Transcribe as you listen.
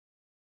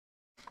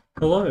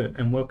Hello,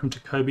 and welcome to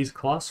Kobe's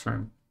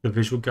Classroom, the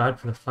visual guide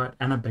for the fight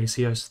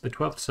Anabaseios, the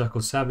 12th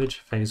Circle Savage,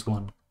 Phase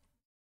 1.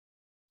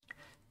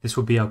 This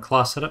will be our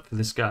class setup for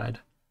this guide.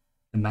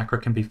 The macro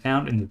can be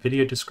found in the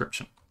video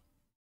description.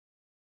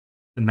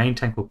 The main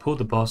tank will pull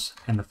the boss,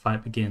 and the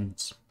fight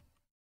begins.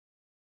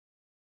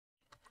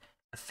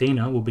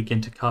 Athena will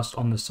begin to cast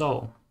On the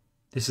Soul.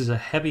 This is a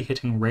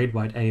heavy-hitting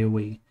raid-wide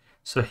AoE,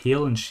 so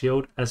heal and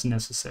shield as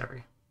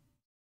necessary.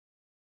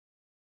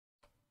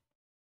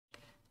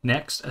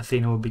 Next,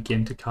 Athena will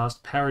begin to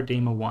cast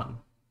Paradeigma 1.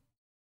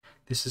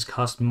 This is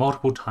cast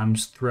multiple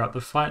times throughout the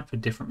fight for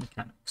different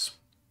mechanics.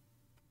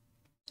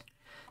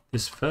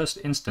 This first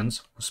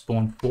instance will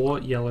spawn 4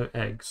 yellow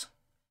eggs.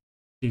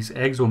 These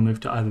eggs will move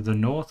to either the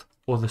north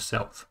or the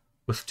south,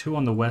 with 2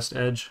 on the west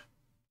edge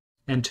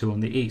and 2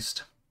 on the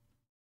east.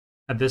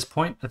 At this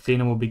point,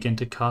 Athena will begin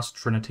to cast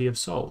Trinity of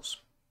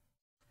Souls.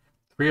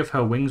 3 of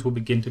her wings will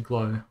begin to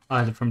glow,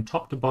 either from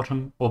top to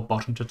bottom or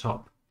bottom to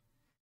top.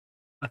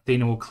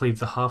 Athena will cleave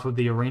the half of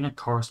the arena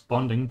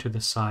corresponding to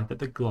the side that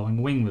the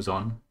glowing wing was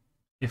on.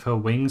 If her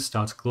wing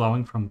starts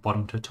glowing from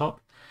bottom to top,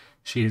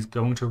 she is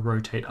going to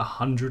rotate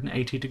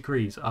 180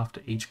 degrees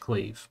after each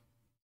cleave.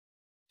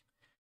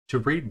 To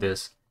read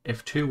this,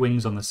 if 2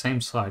 wings on the same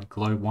side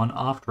glow one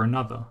after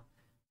another,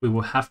 we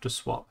will have to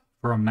swap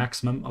for a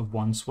maximum of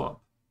 1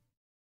 swap.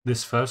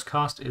 This first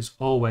cast is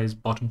always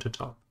bottom to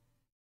top.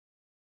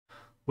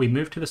 We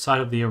move to the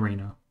side of the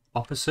arena,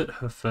 opposite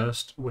her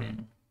first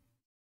wing,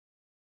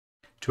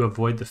 to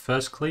avoid the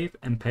first cleave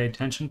and pay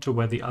attention to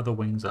where the other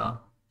wings are.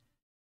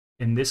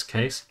 In this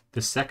case,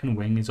 the second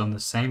wing is on the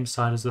same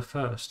side as the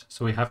first,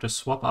 so we have to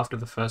swap after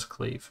the first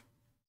cleave.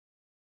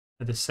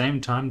 At the same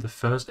time, the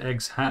first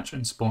eggs hatch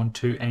and spawn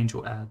 2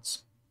 angel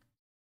adds.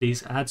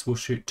 These adds will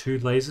shoot 2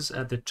 lasers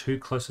at the 2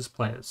 closest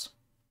players.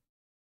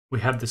 We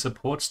have the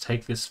supports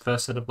take this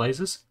first set of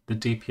lasers, the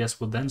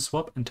DPS will then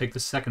swap and take the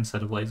second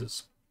set of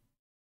lasers.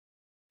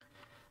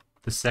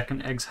 The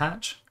second eggs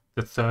hatch,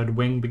 the third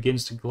wing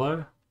begins to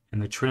glow,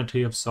 and the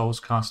Trinity of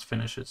Souls cast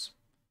finishes.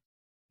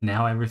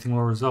 Now everything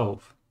will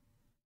resolve.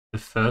 The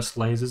first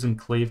lasers and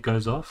cleave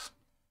goes off.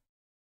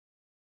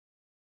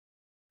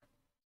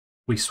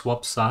 We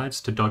swap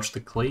sides to dodge the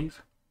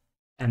cleave,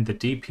 and the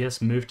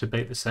DPS move to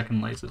bait the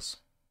second lasers.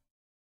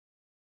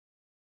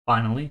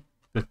 Finally,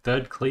 the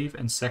third cleave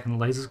and second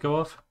lasers go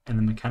off, and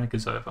the mechanic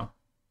is over.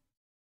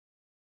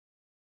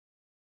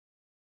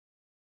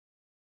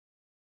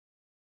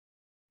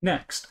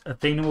 Next,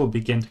 Athena will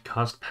begin to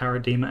cast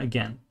Paradeigma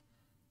again,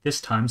 this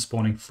time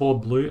spawning 4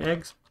 blue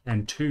eggs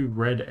and 2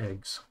 red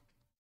eggs.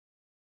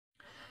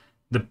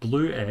 The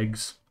blue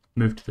eggs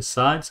move to the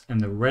sides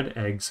and the red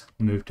eggs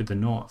move to the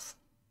north.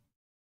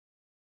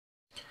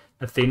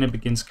 Athena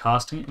begins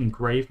casting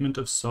Engravement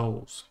of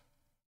Souls.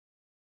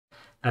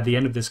 At the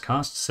end of this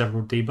cast,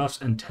 several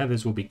debuffs and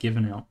tethers will be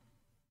given out.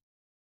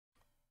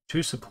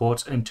 2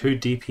 supports and 2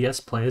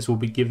 DPS players will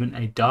be given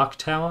a Dark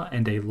Tower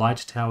and a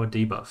Light Tower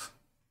debuff.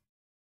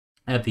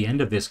 At the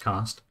end of this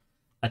cast,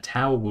 a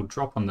tower will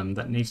drop on them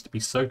that needs to be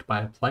soaked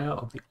by a player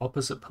of the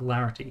opposite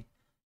polarity,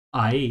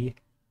 i.e.,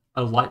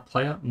 a light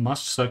player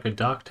must soak a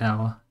dark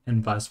tower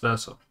and vice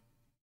versa.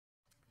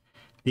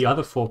 The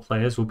other 4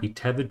 players will be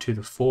tethered to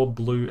the 4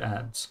 blue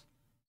adds,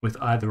 with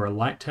either a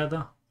light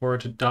tether or a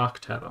dark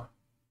tether.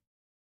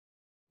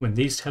 When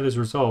these tethers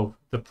resolve,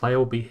 the player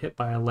will be hit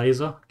by a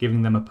laser,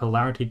 giving them a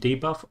polarity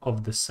debuff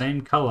of the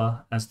same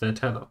color as their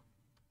tether.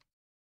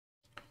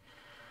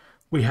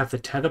 We have the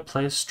tether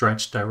players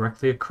stretched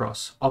directly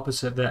across,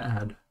 opposite their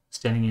ad,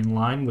 standing in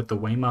line with the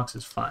waymarks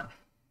is fine.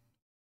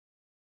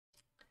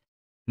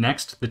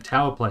 Next, the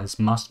tower players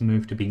must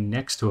move to be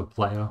next to a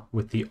player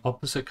with the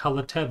opposite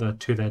color tether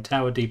to their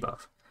tower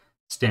debuff,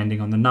 standing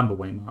on the number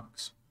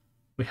waymarks.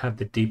 We have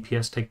the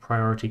DPS take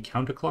priority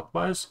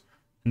counterclockwise,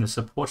 and the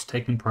supports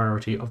taking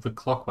priority of the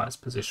clockwise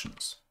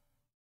positions.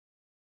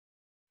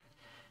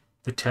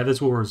 The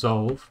tethers will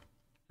resolve,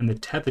 and the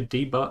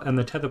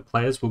tether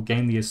players will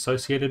gain the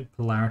associated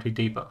polarity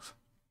debuff.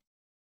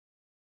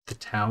 The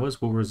towers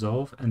will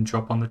resolve and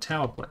drop on the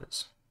tower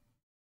players.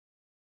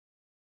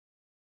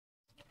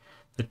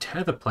 The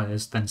tether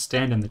players then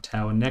stand in the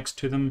tower next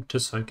to them to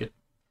soak it.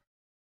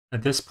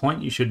 At this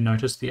point, you should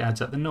notice the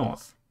adds at the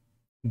north.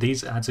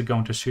 These adds are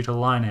going to shoot a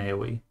line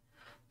AoE,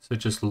 so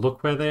just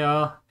look where they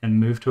are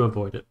and move to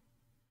avoid it.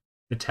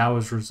 The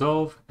towers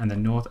resolve and the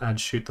north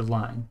adds shoot the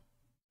line.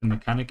 The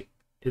mechanic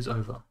is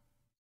over.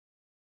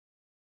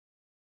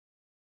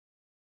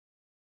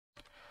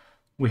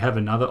 We have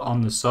another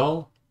On the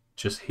Soul,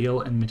 just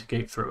heal and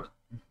mitigate through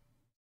it.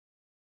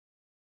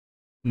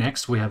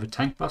 Next we have a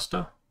Tank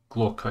Buster,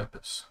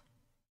 Glaucopus.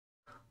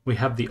 We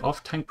have the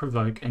off-tank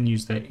provoke and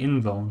use their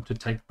invuln to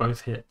take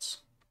both hits.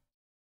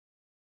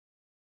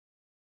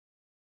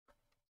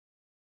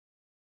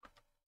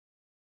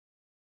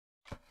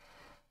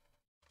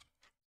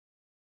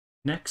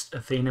 Next,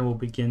 Athena will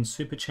begin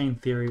Super Chain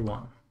Theory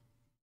 1.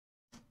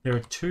 There are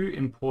 2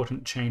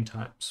 important chain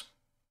types.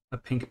 A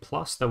pink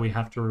plus that we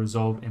have to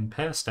resolve in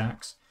pair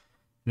stacks,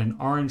 and an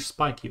orange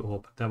spiky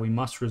orb that we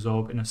must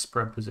resolve in a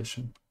spread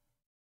position.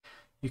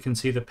 You can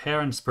see the pair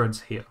and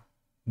spreads here.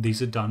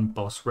 These are done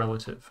boss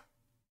relative.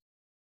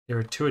 There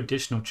are two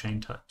additional chain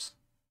types,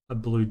 a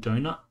blue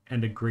donut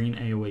and a green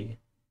AoE.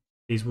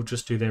 These will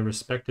just do their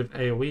respective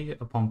AoE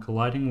upon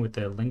colliding with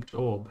their linked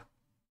orb.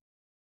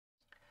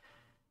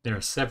 There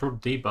are several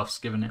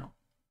debuffs given out.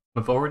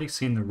 We've already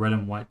seen the red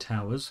and white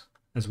towers,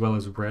 as well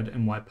as red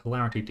and white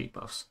polarity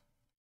debuffs.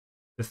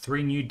 The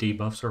three new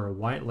debuffs are a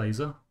white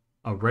laser,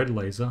 a red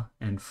laser,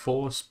 and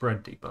 4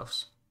 spread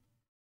debuffs.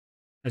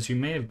 As you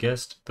may have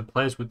guessed, the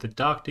players with the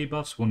dark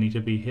debuffs will need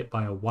to be hit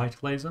by a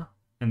white laser,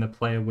 and the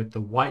player with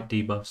the white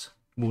debuffs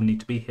will need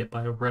to be hit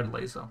by a red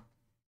laser.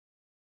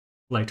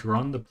 Later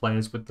on, the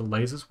players with the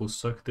lasers will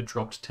soak the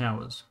dropped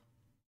towers.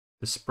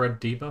 The spread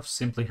debuffs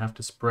simply have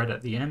to spread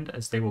at the end,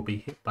 as they will be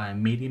hit by a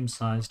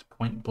medium-sized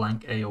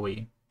point-blank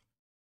AoE.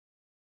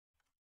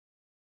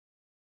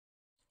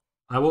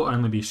 I will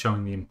only be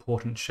showing the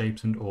important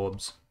shapes and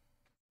orbs.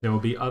 There will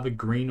be other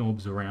green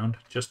orbs around,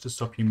 just to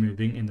stop you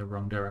moving in the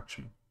wrong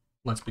direction.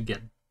 Let's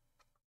begin.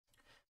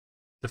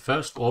 The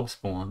first orb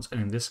spawns,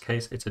 and in this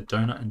case it's a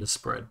donut and a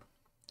spread.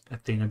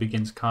 Athena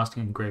begins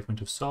casting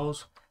Engravement of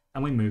Souls,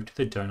 and we move to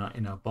the donut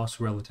in our boss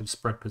relative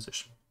spread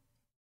position.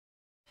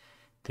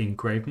 The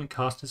engravement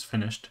cast is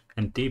finished,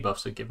 and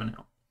debuffs are given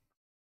out.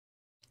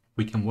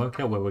 We can work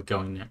out where we're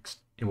going next.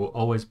 It will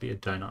always be a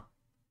donut.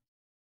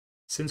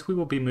 Since we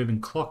will be moving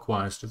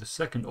clockwise to the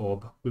second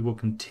orb, we will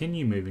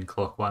continue moving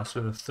clockwise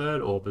to the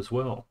third orb as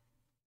well.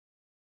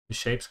 The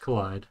shapes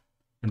collide,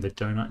 and the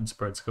donut and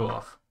spreads go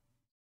off.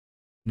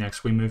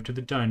 Next we move to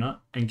the donut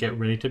and get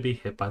ready to be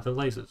hit by the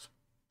lasers.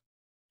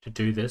 To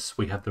do this,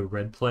 we have the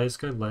red players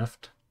go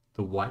left,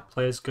 the white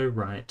players go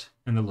right,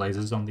 and the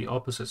lasers on the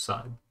opposite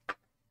side.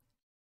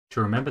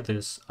 To remember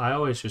this, I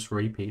always just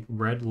repeat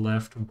red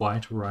left,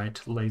 white right,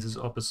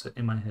 lasers opposite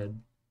in my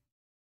head.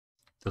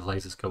 The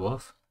lasers go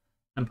off,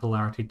 and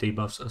polarity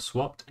debuffs are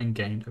swapped and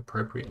gained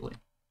appropriately.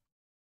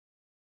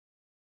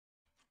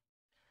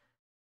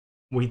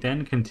 We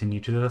then continue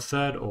to the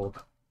third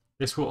orb.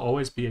 This will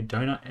always be a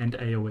donut and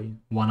AoE,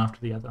 one after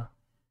the other.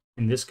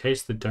 In this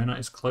case, the donut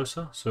is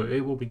closer, so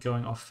it will be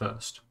going off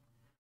first.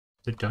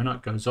 The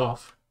donut goes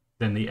off,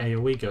 then the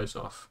AoE goes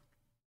off.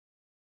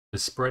 The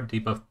spread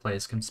debuff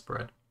players can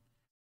spread.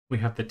 We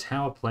have the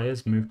tower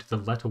players move to the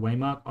letter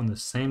waymark on the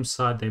same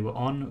side they were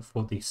on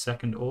for the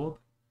second orb.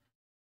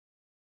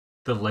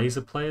 The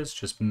laser players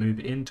just move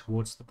in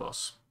towards the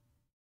boss.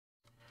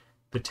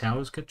 The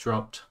towers get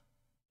dropped,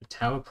 the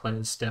tower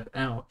players step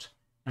out,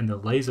 and the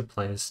laser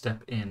players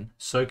step in,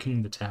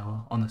 soaking the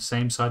tower on the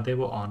same side they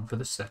were on for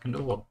the second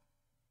orb.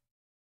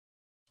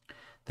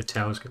 The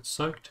towers get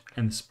soaked,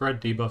 and the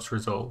spread debuffs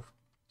resolve.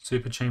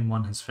 Super Chain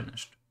 1 has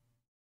finished.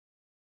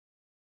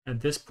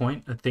 At this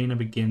point, Athena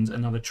begins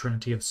another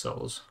Trinity of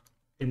Souls.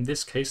 In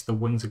this case, the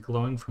wings are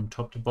glowing from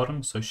top to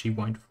bottom, so she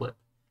won't flip.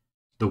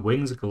 The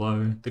wings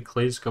glow, the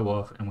clears go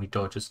off, and we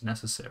dodge as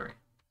necessary.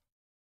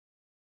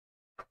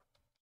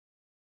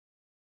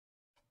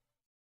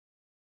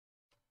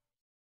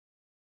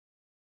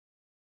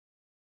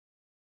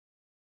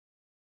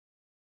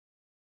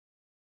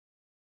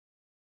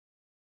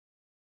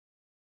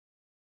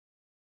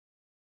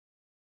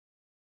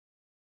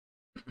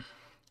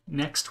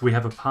 Next, we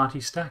have a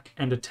party stack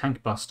and a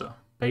tank buster,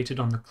 baited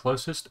on the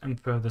closest and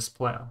furthest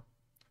player.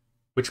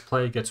 Which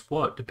player gets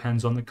what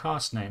depends on the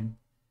cast name.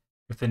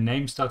 If the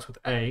name starts with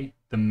A,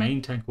 the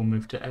main tank will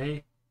move to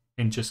A,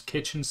 and just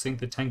kitchen sink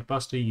the tank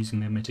buster using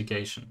their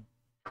mitigation.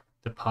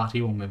 The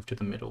party will move to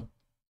the middle.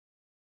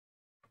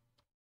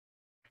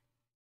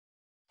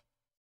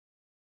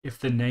 If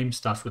the name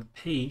starts with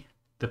P,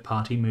 the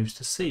party moves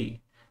to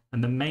C,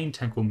 and the main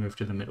tank will move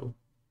to the middle.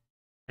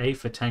 A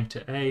for tank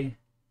to A,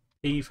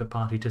 P for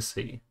party to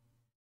C.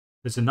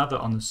 There's another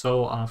on the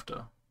soul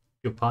after.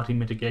 Your party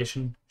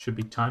mitigation should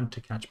be timed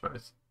to catch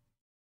both.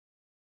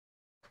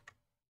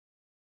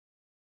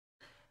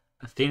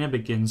 Athena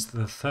begins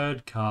the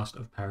third cast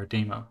of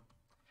Paradeigma.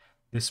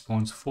 This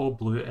spawns 4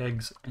 blue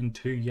eggs and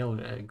 2 yellow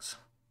eggs.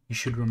 You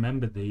should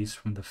remember these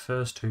from the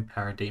first 2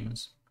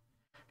 Paradeigmas.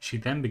 She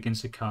then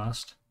begins to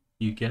cast,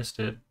 you guessed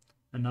it,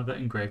 another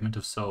Engravement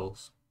of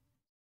Souls.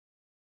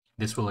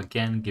 This will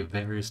again give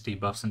various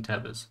debuffs and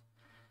tethers.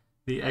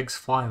 The eggs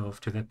fly off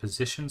to their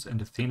positions,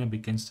 and Athena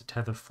begins to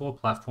tether 4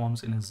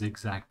 platforms in a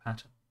zigzag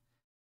pattern.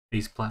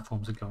 These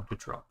platforms are going to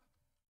drop.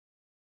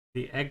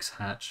 The eggs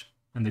hatch,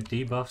 and the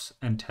debuffs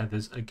and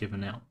tethers are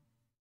given out.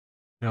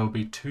 There will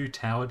be 2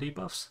 tower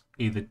debuffs,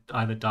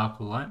 either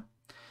dark or light,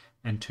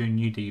 and 2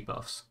 new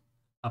debuffs,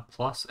 a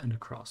plus and a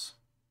cross.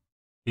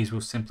 These will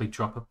simply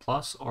drop a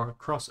plus or a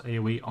cross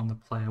AoE on the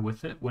player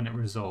with it when it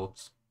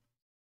resolves.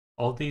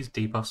 All these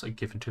debuffs are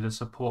given to the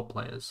support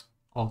players.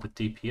 All the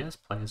DPS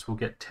players will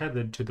get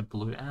tethered to the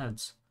blue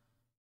adds.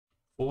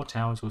 4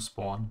 towers will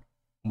spawn,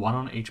 1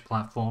 on each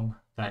platform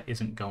that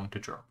isn't going to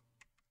drop.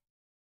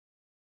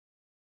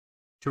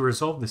 To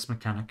resolve this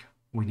mechanic,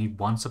 we need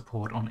 1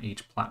 support on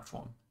each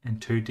platform,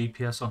 and 2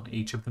 DPS on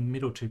each of the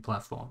middle 2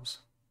 platforms.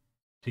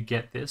 To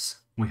get this,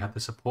 we have the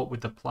support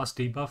with the plus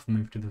debuff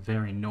move to the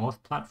very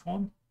north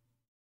platform,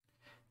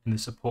 and the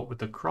support with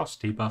the cross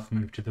debuff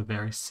move to the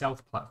very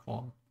south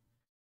platform.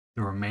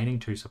 The remaining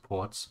two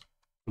supports,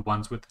 the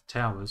ones with the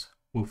towers,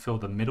 will fill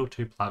the middle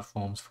two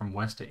platforms from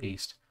west to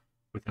east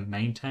with a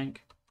main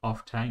tank,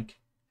 off tank,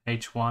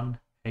 H1,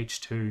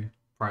 H2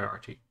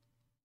 priority.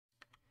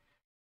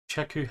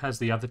 Check who has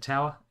the other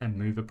tower and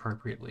move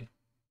appropriately.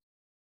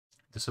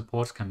 The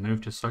supports can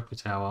move to soak the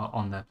tower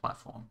on their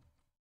platform.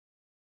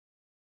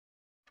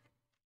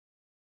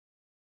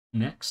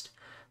 Next,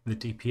 the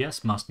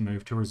DPS must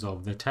move to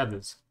resolve their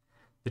tethers.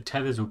 The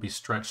tethers will be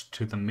stretched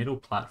to the middle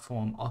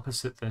platform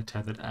opposite their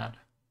tethered ad.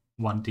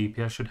 One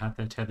DPS should have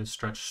their tethers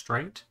stretched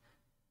straight,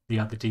 the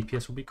other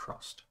DPS will be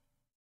crossed.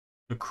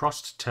 The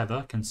crossed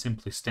tether can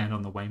simply stand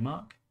on the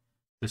waymark.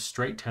 The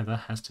straight tether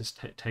has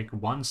to take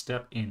one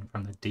step in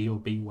from the D or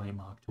B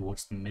waymark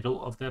towards the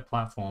middle of their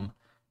platform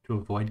to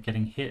avoid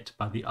getting hit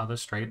by the other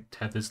straight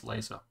tether's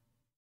laser.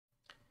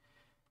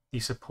 The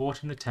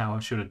support in the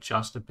tower should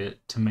adjust a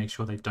bit to make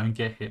sure they don't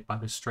get hit by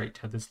the straight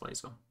tether's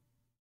laser.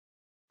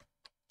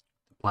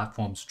 The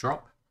platforms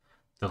drop,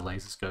 the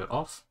lasers go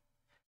off,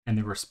 and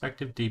the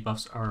respective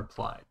debuffs are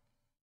applied.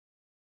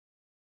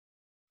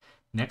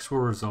 Next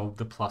we'll resolve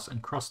the plus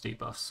and cross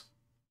debuffs.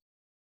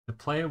 The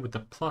player with the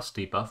plus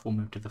debuff will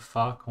move to the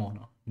far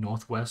corner,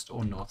 northwest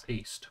or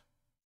northeast,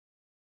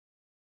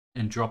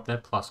 and drop their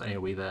plus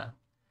AoE there.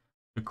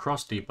 The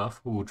cross debuff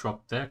will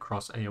drop their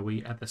cross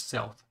AoE at the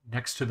south,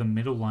 next to the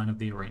middle line of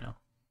the arena.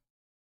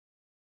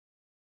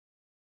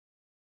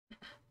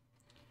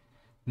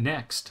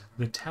 Next,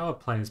 the tower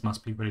players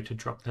must be ready to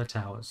drop their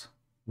towers.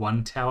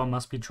 One tower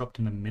must be dropped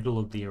in the middle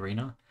of the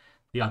arena,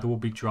 the other will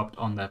be dropped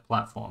on their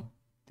platform.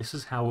 This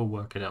is how we'll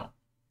work it out.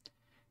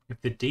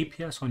 If the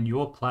DPS on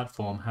your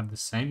platform have the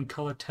same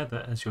color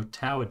tether as your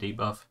tower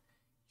debuff,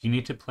 you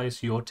need to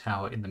place your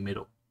tower in the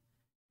middle.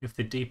 If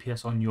the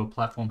DPS on your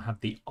platform have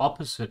the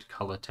opposite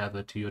color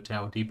tether to your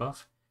tower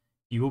debuff,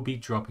 you will be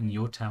dropping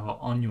your tower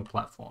on your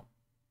platform.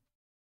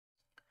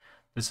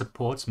 The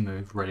supports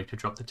move ready to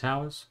drop the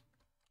towers.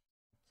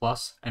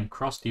 Plus and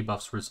cross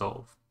debuffs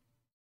resolve.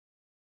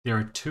 There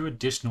are two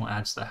additional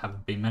ads that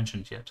haven't been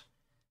mentioned yet.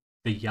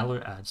 The yellow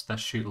ads that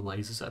shoot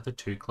lasers at the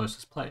two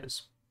closest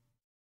players.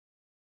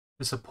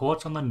 The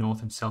supports on the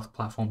north and south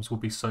platforms will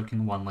be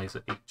soaking one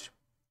laser each.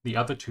 The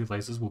other two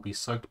lasers will be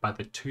soaked by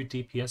the two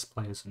DPS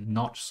players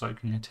not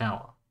soaking a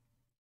tower.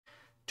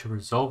 To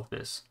resolve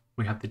this,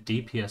 we have the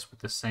DPS with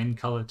the same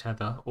color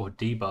tether or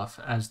debuff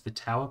as the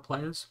tower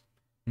players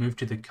move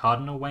to the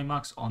cardinal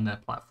waymarks on their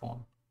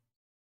platform.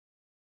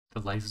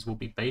 The lasers will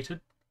be baited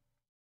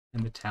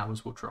and the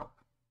towers will drop.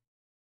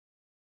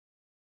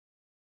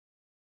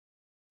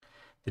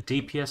 The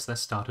DPS that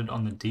started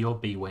on the D or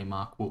B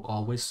waymark will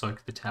always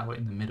soak the tower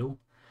in the middle.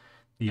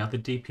 The other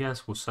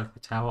DPS will soak the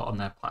tower on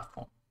their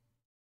platform.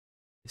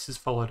 This is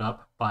followed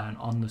up by an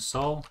on the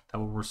soul that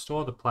will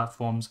restore the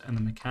platforms and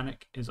the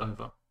mechanic is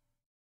over.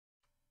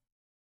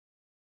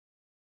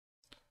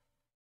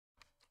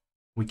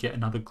 We get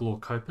another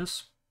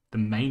Glaucopus. The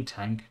main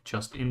tank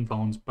just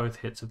invulns both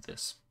hits of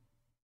this.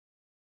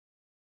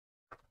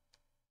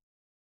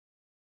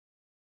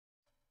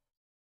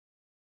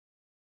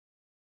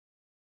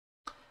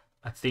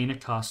 Athena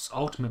casts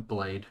Ultimate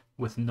Blade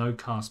with no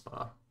cast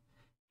bar.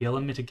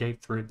 He'll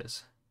mitigate through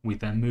this. We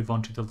then move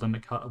on to the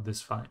limit cut of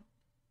this fight.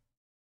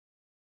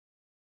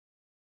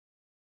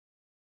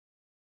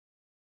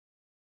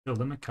 The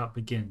limit cut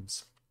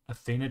begins.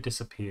 Athena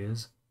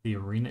disappears, the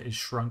arena is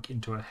shrunk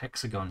into a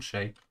hexagon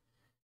shape,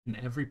 and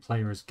every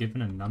player is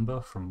given a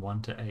number from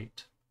 1 to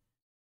 8.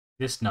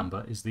 This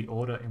number is the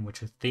order in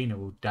which Athena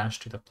will dash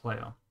to the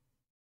player.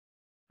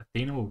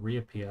 Athena will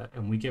reappear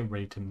and we get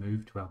ready to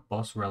move to our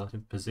boss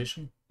relative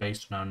position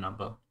based on our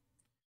number.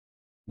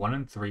 1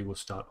 and 3 will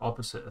start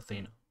opposite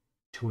Athena,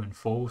 2 and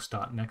 4 will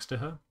start next to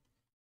her,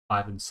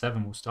 5 and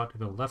 7 will start to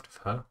the left of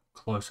her,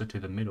 closer to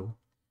the middle,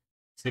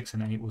 6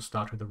 and 8 will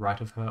start to the right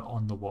of her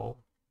on the wall.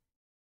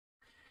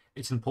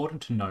 It's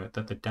important to note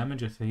that the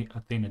damage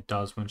Athena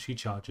does when she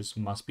charges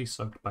must be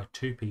soaked by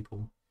 2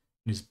 people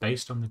and is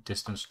based on the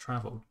distance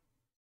travelled.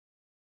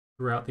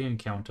 Throughout the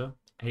encounter,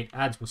 8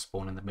 ads will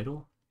spawn in the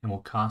middle and will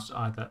cast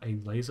either a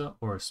laser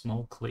or a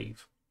small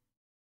cleave.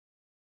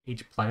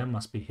 Each player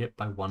must be hit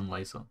by 1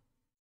 laser.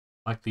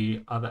 Like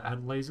the other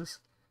ad lasers,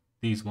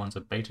 these ones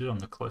are baited on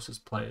the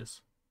closest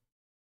players.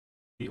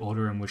 The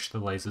order in which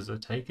the lasers are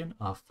taken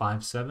are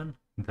 5-7,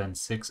 then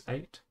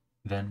 6-8,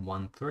 then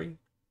 1-3,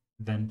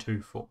 then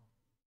 2-4.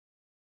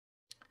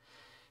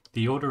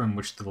 The order in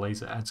which the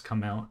laser ads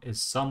come out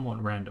is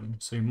somewhat random,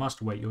 so you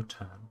must wait your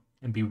turn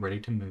and be ready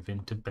to move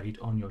in to bait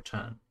on your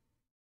turn.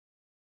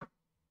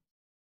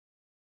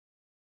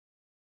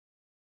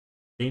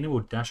 Athena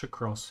will dash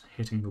across,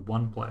 hitting the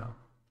 1 player.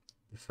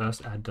 The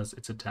first ad does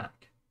its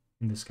attack.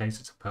 In this case,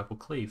 it's a purple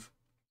cleave.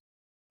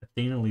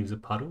 Athena leaves a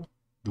puddle.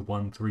 The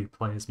 1-3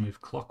 players move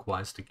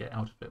clockwise to get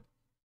out of it.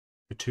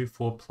 The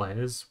 2-4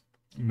 players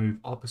move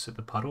opposite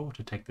the puddle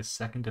to take the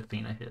second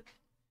Athena hit.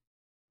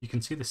 You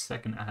can see the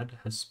second ad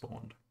has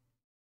spawned.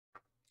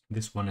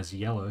 This one is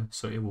yellow,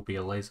 so it will be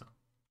a laser.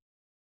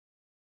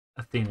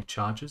 Athena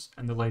charges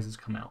and the lasers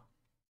come out.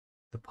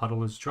 The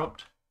puddle is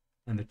dropped,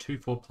 and the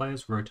 2-4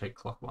 players rotate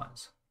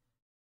clockwise.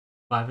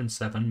 5 and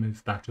 7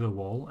 move back to the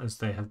wall as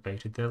they have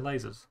baited their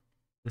lasers.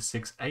 The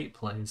 6-8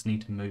 players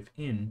need to move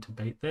in to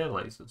bait their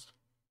lasers.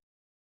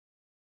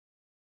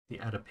 The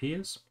ad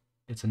appears,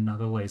 it's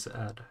another laser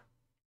ad.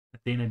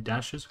 Athena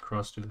dashes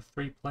across to the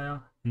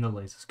 3-player and the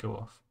lasers go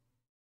off.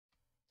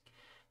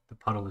 The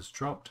puddle is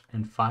dropped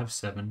and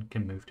 5-7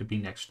 can move to be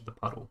next to the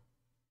puddle.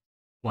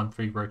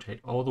 1-3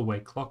 rotate all the way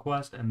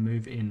clockwise and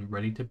move in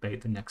ready to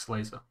bait the next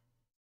laser.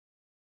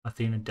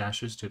 Athena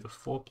dashes to the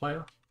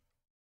 4-player,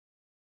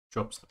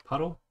 drops the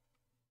puddle.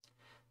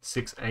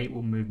 6-8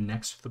 will move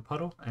next to the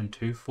puddle and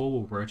 2-4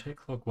 will rotate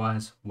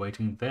clockwise,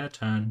 waiting their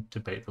turn to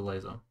bait the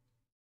laser.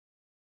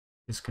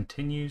 This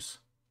continues,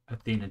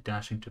 Athena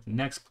dashing to the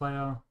next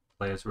player,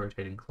 players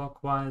rotating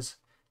clockwise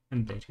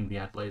and baiting the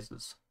ad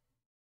lasers,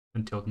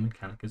 until the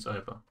mechanic is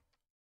over.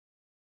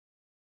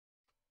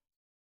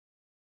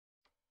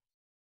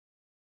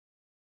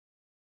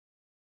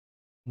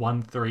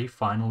 One 3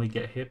 finally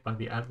get hit by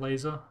the ad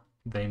laser,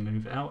 they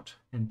move out,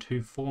 and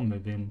 2-4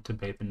 move in to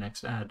bait the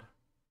next ad.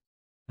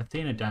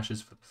 Athena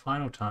dashes for the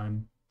final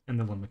time, and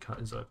the limit cut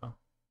is over.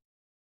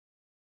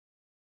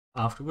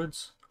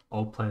 Afterwards,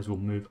 all players will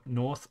move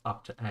north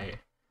up to A,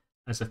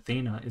 as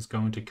Athena is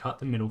going to cut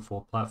the middle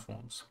 4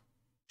 platforms.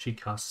 She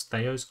casts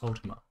Theos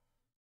Ultima,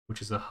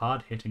 which is a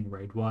hard-hitting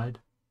raid wide.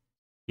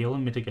 Heal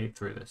and mitigate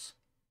through this.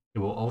 It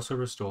will also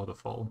restore the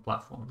fallen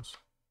platforms.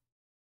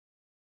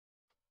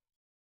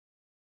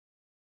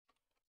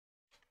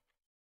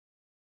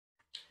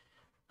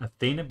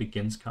 Athena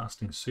begins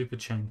casting Super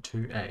Chain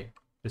 2A,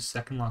 the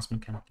second last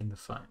mechanic in the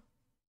fight.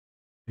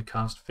 The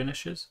cast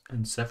finishes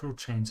and several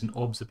chains and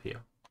orbs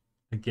appear.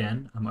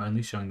 Again, I'm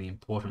only showing the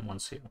important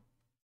ones here.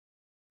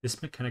 This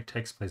mechanic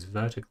takes place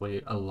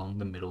vertically along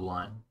the middle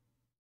line.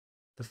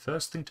 The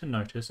first thing to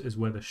notice is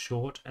where the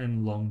short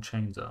and long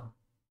chains are.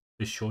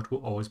 The short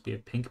will always be a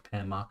pink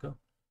pair marker,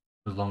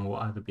 the long will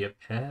either be a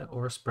pair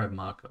or a spread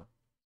marker.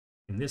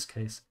 In this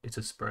case, it's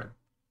a spread.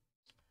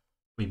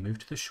 We move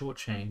to the short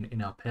chain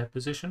in our pair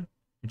position,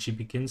 and she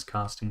begins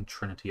casting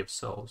Trinity of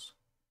Souls.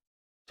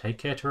 Take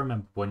care to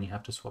remember when you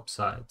have to swap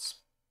sides.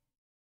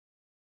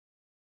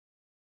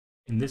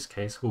 In this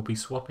case, we'll be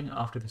swapping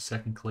after the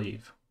second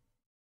cleave.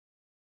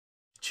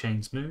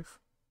 Chains move,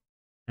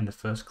 and the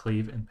first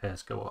cleave and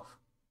pairs go off.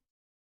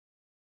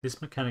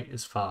 This mechanic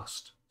is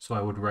fast, so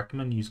I would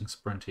recommend using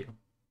Sprint here.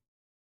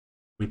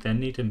 We then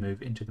need to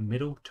move into the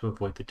middle to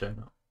avoid the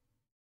donut.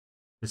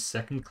 The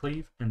second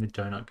cleave and the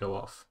donut go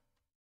off.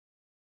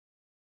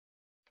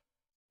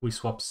 We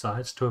swap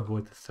sides to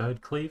avoid the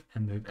third cleave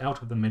and move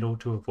out of the middle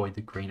to avoid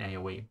the green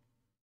AoE.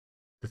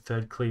 The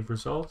third cleave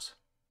resolves,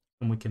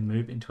 and we can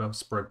move into our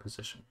spread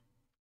position.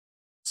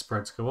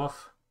 Spreads go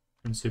off,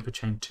 and Super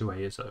Chain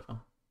 2A is over.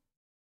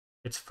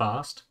 It's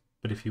fast,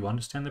 but if you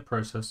understand the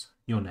process,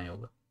 you'll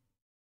nail it.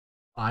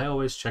 I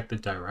always check the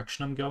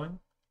direction I'm going,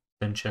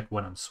 then check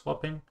when I'm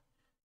swapping,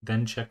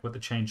 then check what the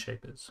chain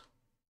shape is.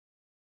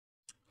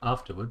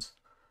 Afterwards,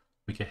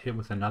 we get hit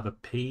with another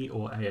P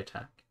or A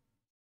attack.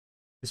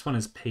 This one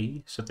is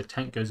P, so the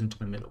tank goes into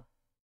the middle.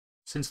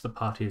 Since the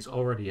party is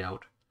already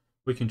out,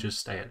 we can just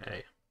stay at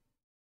A.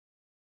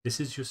 This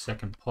is your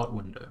second pot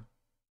window.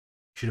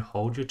 You should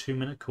hold your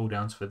 2-minute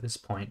cooldowns for this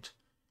point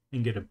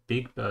and get a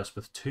big burst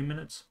with 2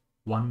 minutes,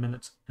 1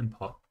 minute, and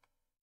pot.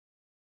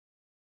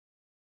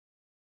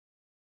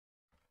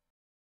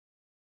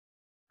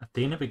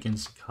 Athena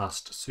begins to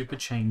cast Super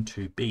Chain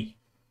 2B.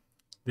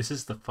 This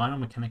is the final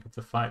mechanic of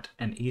the fight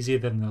and easier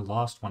than the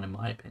last one in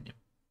my opinion.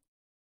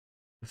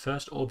 The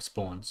first orb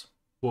spawns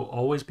will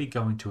always be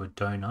going to a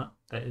donut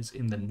that is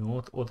in the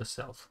north or the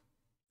south.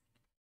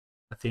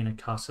 Athena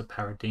casts a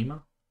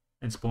Paradeigma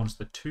and spawns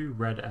the 2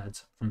 red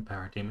ads from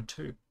Paradeigma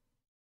 2.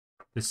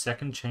 The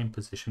second chain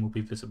position will be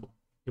visible.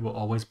 It will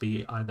always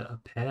be either a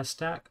pair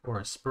stack or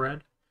a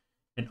spread,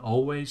 and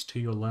always to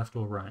your left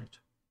or right.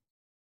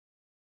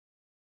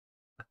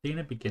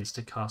 Athena begins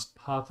to cast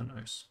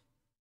Parthenos.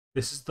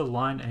 This is the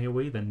line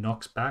AoE that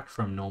knocks back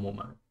from normal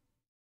mode.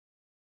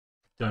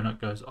 The donut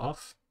goes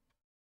off,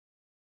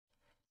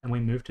 and we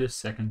move to the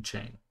second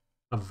chain,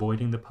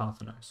 avoiding the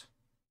Parthenos.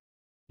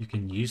 You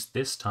can use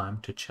this time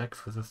to check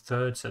for the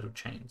third set of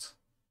chains.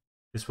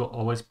 This will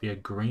always be a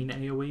green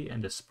AoE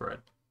and a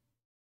spread.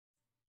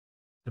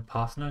 The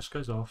Parthenos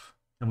goes off,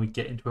 and we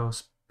get into our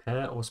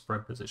pair or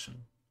spread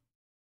position.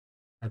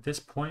 At this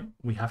point,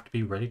 we have to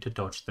be ready to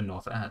dodge the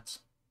north ads.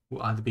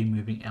 We'll either be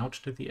moving out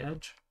to the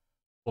edge,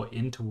 or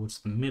in towards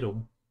the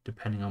middle,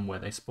 depending on where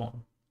they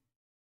spawn.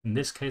 In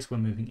this case, we're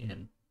moving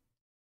in.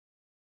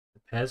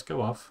 The pairs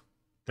go off,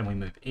 then we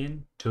move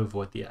in to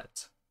avoid the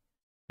ads.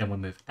 Then we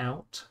move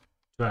out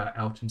to our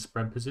out and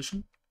spread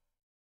position.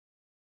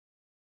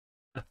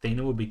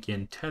 Athena will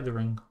begin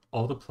tethering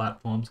all the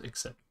platforms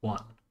except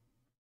one.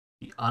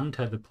 The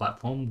untethered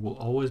platform will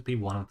always be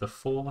one of the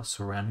 4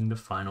 surrounding the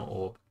final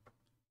orb.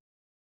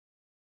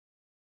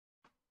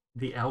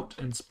 The out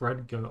and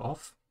spread go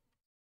off.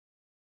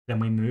 Then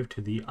we move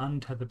to the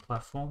untethered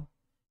platform,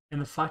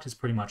 and the fight is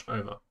pretty much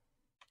over.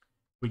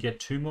 We get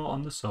 2 more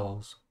on the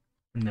souls,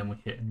 and then we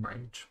hit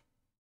Enrage.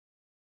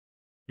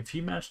 If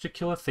you manage to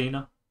kill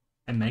Athena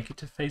and make it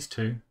to phase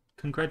 2,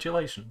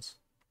 congratulations.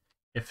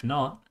 If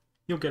not,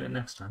 you'll get it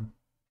next time.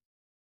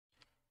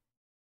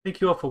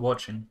 Thank you all for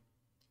watching.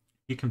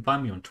 You can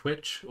find me on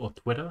Twitch or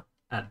Twitter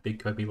at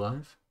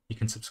BigKobeLive. You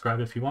can subscribe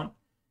if you want,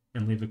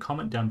 and leave a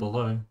comment down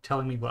below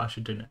telling me what I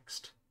should do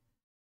next.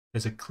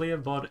 There's a clear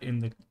VOD in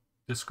the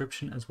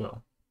description as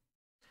well.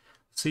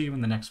 See you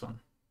in the next one.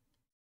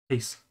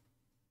 Peace.